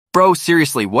Bro,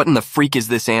 seriously, what in the freak is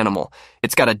this animal?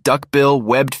 It's got a duck bill,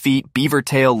 webbed feet, beaver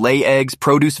tail, lay eggs,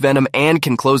 produce venom, and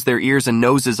can close their ears and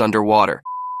noses underwater.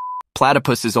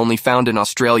 Platypus is only found in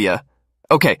Australia.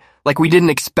 Okay, like we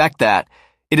didn't expect that.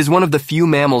 It is one of the few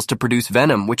mammals to produce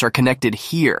venom which are connected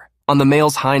here, on the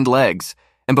male's hind legs.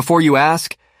 And before you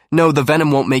ask, no, the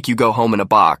venom won't make you go home in a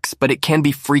box, but it can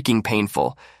be freaking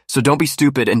painful. So don't be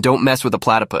stupid and don't mess with a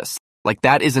platypus. Like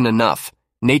that isn't enough.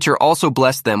 Nature also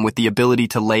blessed them with the ability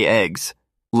to lay eggs.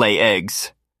 Lay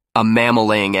eggs. A mammal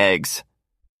laying eggs.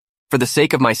 For the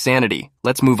sake of my sanity,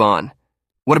 let's move on.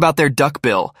 What about their duck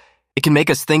bill? It can make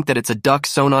us think that it's a duck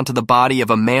sewn onto the body of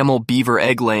a mammal beaver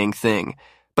egg-laying thing.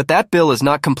 But that bill is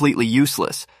not completely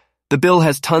useless. The bill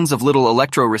has tons of little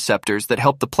electroreceptors that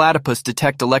help the platypus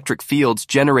detect electric fields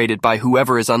generated by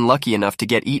whoever is unlucky enough to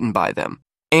get eaten by them.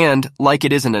 And, like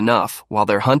it isn't enough, while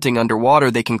they're hunting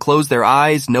underwater, they can close their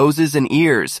eyes, noses, and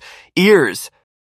ears. Ears!